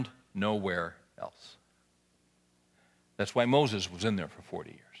learned nowhere else. That's why Moses was in there for 40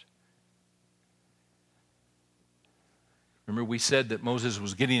 years. Remember we said that Moses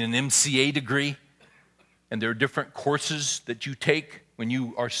was getting an MCA degree, and there are different courses that you take when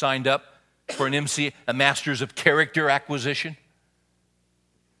you are signed up for an MCA, a Master's of Character Acquisition.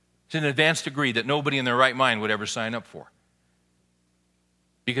 It's an advanced degree that nobody in their right mind would ever sign up for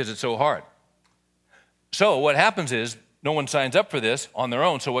because it's so hard. So what happens is no one signs up for this on their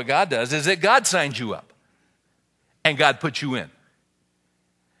own. So what God does is that God signs you up and God puts you in.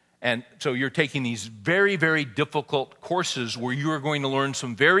 And so you're taking these very, very difficult courses where you are going to learn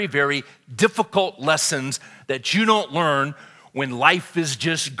some very, very difficult lessons that you don't learn when life is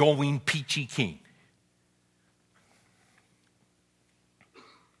just going peachy keen.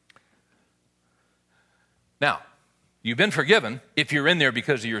 Now, you've been forgiven if you're in there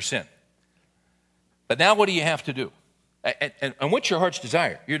because of your sin. But now what do you have to do? And what's your heart's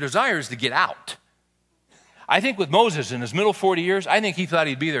desire? Your desire is to get out. I think with Moses in his middle 40 years, I think he thought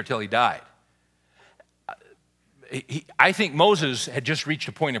he'd be there till he died. I think Moses had just reached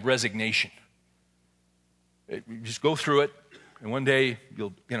a point of resignation. You just go through it, and one day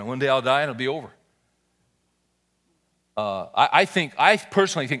one day I'll die and it'll be over. I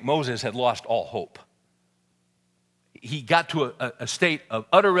personally think Moses had lost all hope. He got to a state of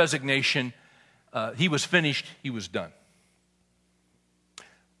utter resignation. He was finished. He was done.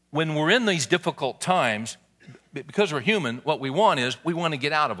 When we're in these difficult times, because we're human, what we want to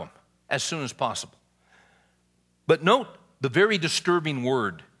get out of them as soon as possible. But note the very disturbing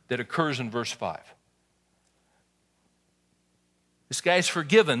word that occurs in verse 5. This guy's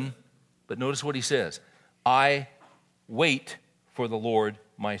forgiven, but notice what he says. I wait for the Lord.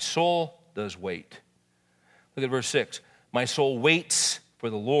 My soul does wait. Look at verse 6. My soul waits for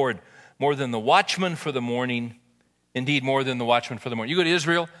the Lord more than the watchman for the morning. Indeed, more than the watchman for the morning. You go to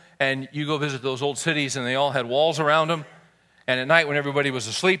Israel and you go visit those old cities and they all had walls around them. And at night when everybody was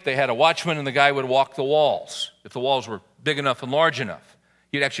asleep, they had a watchman and the guy would walk the walls. If the walls were big enough and large enough,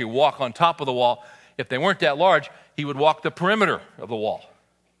 he'd actually walk on top of the wall. If they weren't that large, he would walk the perimeter of the wall.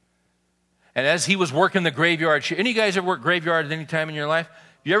 And as he was working the graveyard, any of you guys ever work graveyard at any time in your life?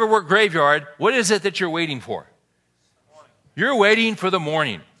 If you ever work graveyard, what is it that you're waiting for? You're waiting for the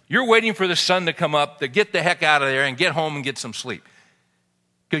morning. You're waiting for the sun to come up, to get the heck out of there and get home and get some sleep.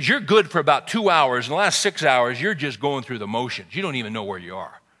 Because you're good for about 2 hours. In the last 6 hours, you're just going through the motions. You don't even know where you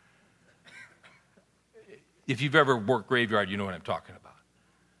are. If you've ever worked graveyard, you know what I'm talking about.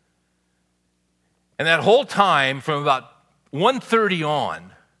 And that whole time, from about 1:30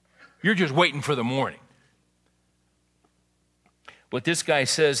 on, you're just waiting for the morning. What this guy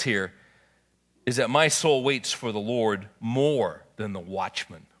says here is that my soul waits for the Lord more than the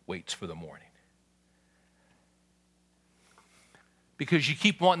watchman waits for the morning. Because you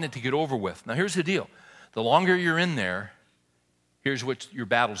keep wanting it to get over with. Now here's the deal. The longer you're in there, here's what your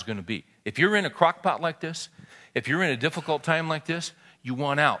battle's going to be. If you're in a crock pot like this, if you're in a difficult time like this, you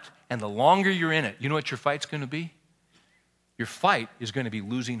want out. And the longer you're in it, you know what your fight's going to be? Your fight is going to be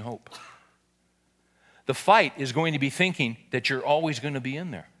losing hope. The fight is going to be thinking that you're always going to be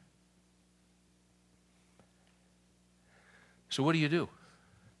in there. So what do?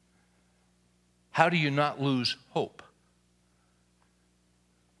 How do you not lose hope?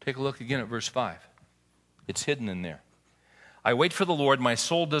 Take a look again at verse 5. It's hidden in there. I wait for the Lord, my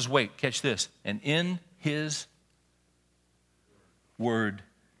soul does wait. Catch this. And in his word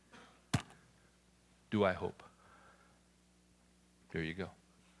do I hope. There you go.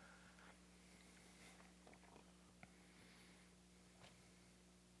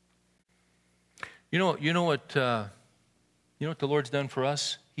 You know what the Lord's done for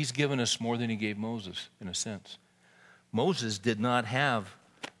us? He's given us more than he gave Moses, in a sense. Moses did not have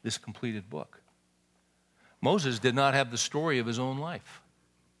this completed book. Moses did not have the story of his own life.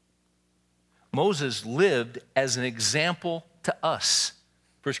 Moses lived as an example to us,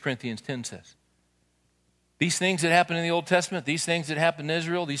 1 Corinthians 10 says. These things that happened in the Old Testament, these things that happened in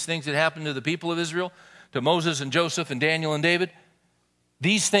Israel, these things that happened to the people of Israel, to Moses and Joseph and Daniel and David,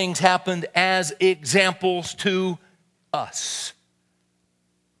 these things happened as examples to us.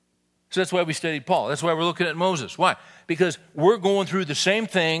 So that's why we studied Paul. That's why we're looking at Moses. Why? Because we're going through the same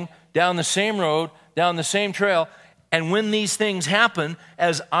thing, down the same road, down the same trail. And when these things happen,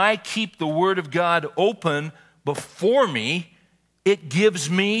 as I keep the Word of God open before me, it gives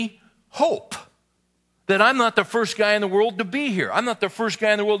me hope that I'm not the first guy in the world to be here. I'm not the first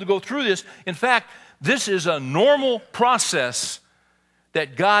guy in the world to go through this. In fact, this is a normal process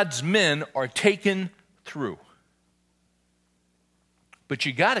that God's men are taken through. But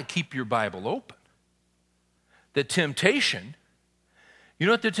you got to keep your Bible open. The temptation, you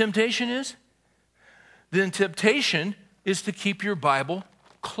know what the temptation is? The temptation is to keep your Bible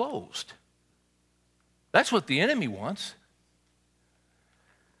closed. That's what the enemy wants.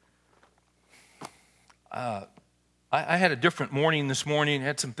 I had a different morning this morning,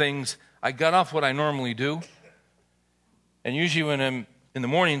 had some things. I got off what I normally do. And usually when I'm in the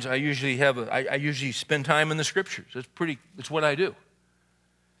mornings, I usually spend time in the Scriptures. It's what I do.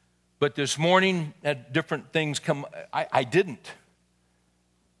 But this morning, had different things come. I didn't.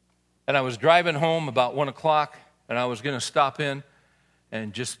 And I was driving home about 1 o'clock, and I was going to stop in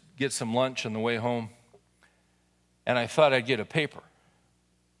and just get some lunch on the way home. And I thought I'd get a paper,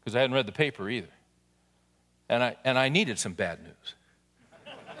 because I hadn't read the paper either. And I needed some bad news.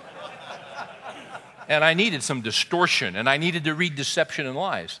 And I needed some distortion, and I needed to read Deception and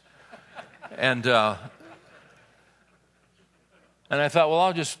Lies. And I thought, well,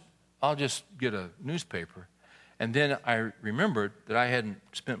 I'll just get a newspaper. And then I remembered that I hadn't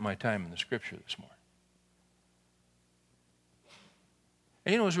spent my time in the Scripture this morning.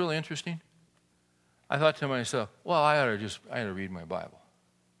 And you know what's really interesting? I thought to myself, well, I ought to read my Bible.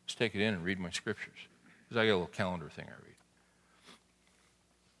 Just take it in and read my Scriptures. Because I got a little calendar thing I read.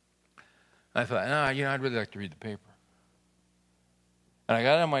 I thought, I'd really like to read the paper. And I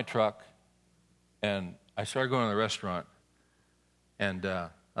got out of my truck, and I started going to the restaurant, and I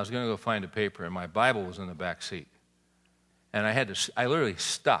was going to go find a paper, and my Bible was in the back seat. And I literally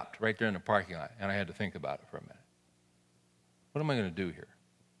stopped right there in the parking lot, and I had to think about it for a minute. What am I going to do here?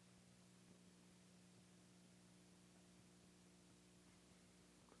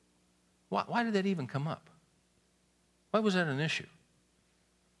 Why did that even come up? Why was that an issue?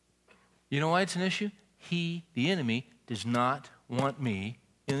 You know why it's an issue? The enemy, does not want me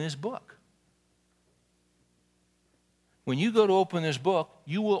in this book. When you go to open this book,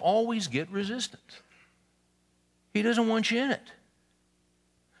 you will always get resistance. He doesn't want you in it.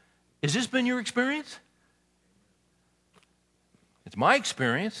 Has this been your experience? It's my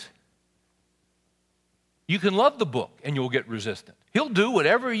experience. You can love the book and you'll get resistant. He'll do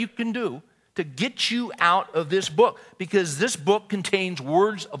whatever you can do to get you out of this book, because this book contains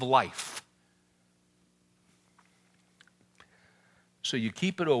words of life. So you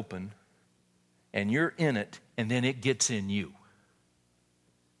keep it open and you're in it, and then it gets in you.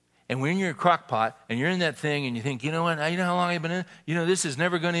 And when you're in a crock pot and you're in that thing and you think, you know what, you know how long I've been in? You know, this is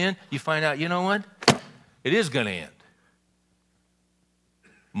never going to end. You find out, you know what? It is going to end.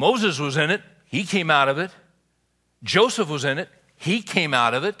 Moses was in it. He came out of it. Joseph was in it. He came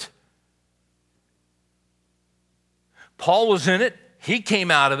out of it. Paul was in it. He came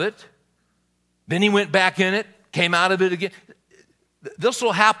out of it. Then he went back in it, came out of it again. This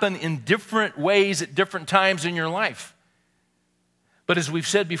will happen in different ways at different times in your life. But as we've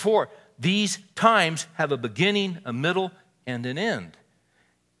said before, these times have a beginning, a middle, and an end.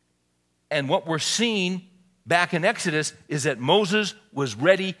 And what we're seeing back in Exodus is that Moses was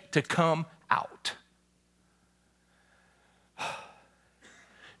ready to come out.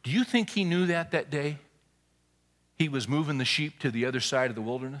 Do you think he knew that day? He was moving the sheep to the other side of the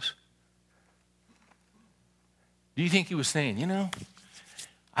wilderness? Do you think he was saying, you know,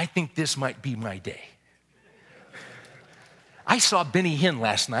 I think this might be my day. I saw Benny Hinn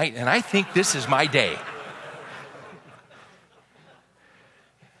last night, and I think this is my day.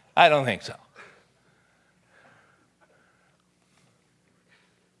 I don't think so.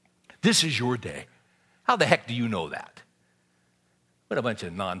 This is your day. How the heck do you know that? What a bunch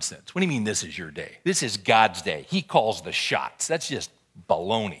of nonsense. What do you mean this is your day? This is God's day. He calls the shots. That's just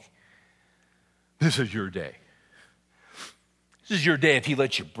baloney. This is your day. This is your day if he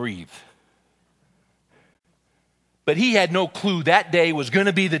lets you breathe. But he had no clue that day was going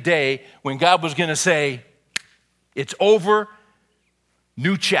to be the day when God was going to say, it's over,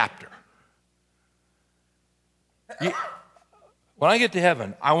 new chapter. When I get to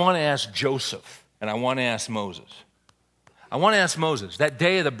heaven, I want to ask Joseph and I want to ask Moses. I want to ask Moses, that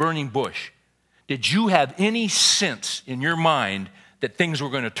day of the burning bush, did you have any sense in your mind that things were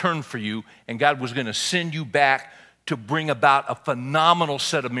going to turn for you and God was going to send you back to bring about a phenomenal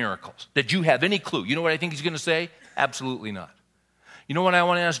set of miracles? Did you have any clue? You know what I think he's going to say? Absolutely not. You know what I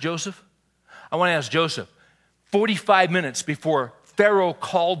want to ask Joseph? I want to ask Joseph, 45 minutes before Pharaoh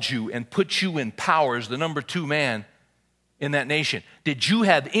called you and put you in power as the number 2 man in that nation, did you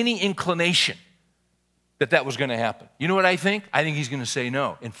have any inclination that that was going to happen? You know what I think? I think he's going to say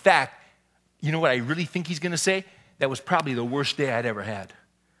no. In fact, you know what I really think he's going to say? That was probably the worst day I'd ever had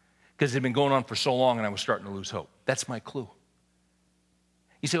because it had been going on for so long and I was starting to lose hope. That's my clue.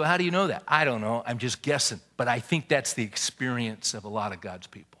 You say, well, how do you know that? I don't know. I'm just guessing. But I think that's the experience of a lot of God's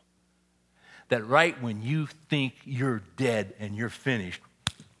people. That right when you think you're dead and you're finished,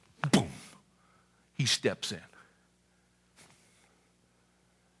 boom, he steps in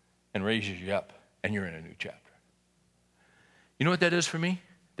and raises you up and you're in a new chapter. You know what that is for me?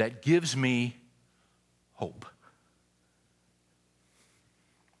 That gives me hope.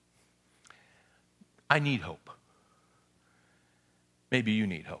 I need hope. Maybe you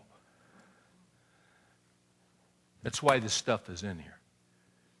need hope. That's why this stuff is in here.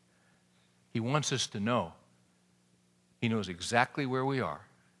 He wants us to know. He knows exactly where we are.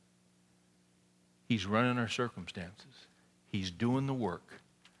 He's running our circumstances. He's doing the work.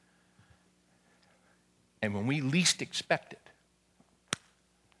 And when we least expect it,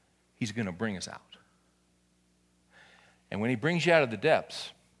 he's going to bring us out. And when he brings you out of the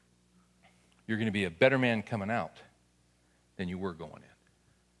depths, you're going to be a better man coming out than you were going in.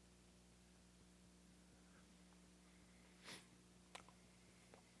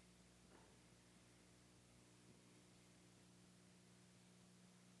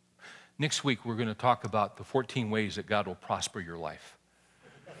 Next week, we're going to talk about the 14 ways that God will prosper your life.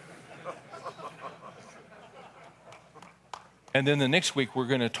 And then the next week, we're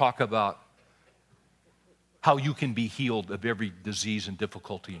going to talk about how you can be healed of every disease and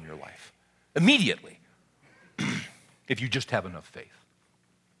difficulty in your life. Immediately, if you just have enough faith.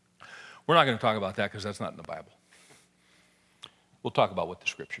 We're not going to talk about that because that's not in the Bible. We'll talk about what the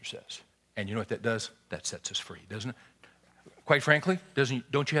Scripture says. And you know what that does? That sets us free, doesn't it? Quite frankly,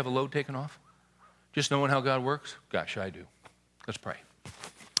 don't you have a load taken off? Just knowing how God works? Gosh, I do. Let's pray.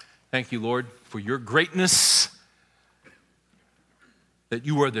 Thank you, Lord, for your greatness, that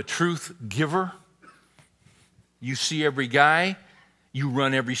you are the truth giver. You see every guy. You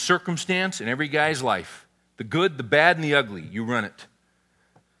run every circumstance in every guy's life. The good, the bad, and the ugly. You run it.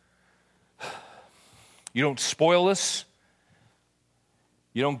 You don't spoil us.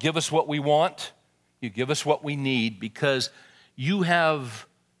 You don't give us what we want. You give us what we need because you have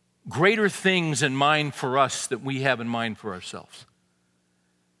greater things in mind for us than we have in mind for ourselves.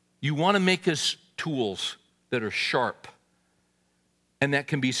 You want to make us tools that are sharp and that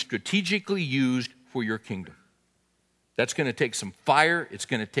can be strategically used for your kingdom. That's going to take some fire. It's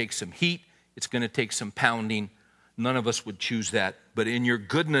going to take some heat. It's going to take some pounding. None of us would choose that. But in your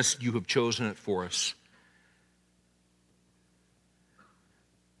goodness, you have chosen it for us.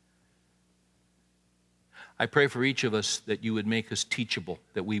 I pray for each of us that you would make us teachable,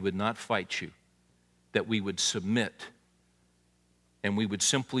 that we would not fight you, that we would submit, and we would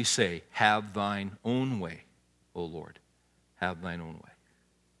simply say, have thine own way, O Lord, have thine own way.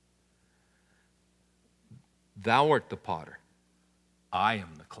 Thou art the potter, I am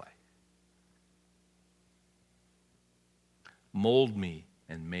the clay. Mold me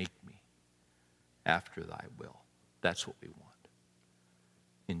and make me after thy will. That's what we want.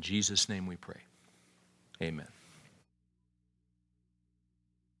 In Jesus' name we pray. Amen.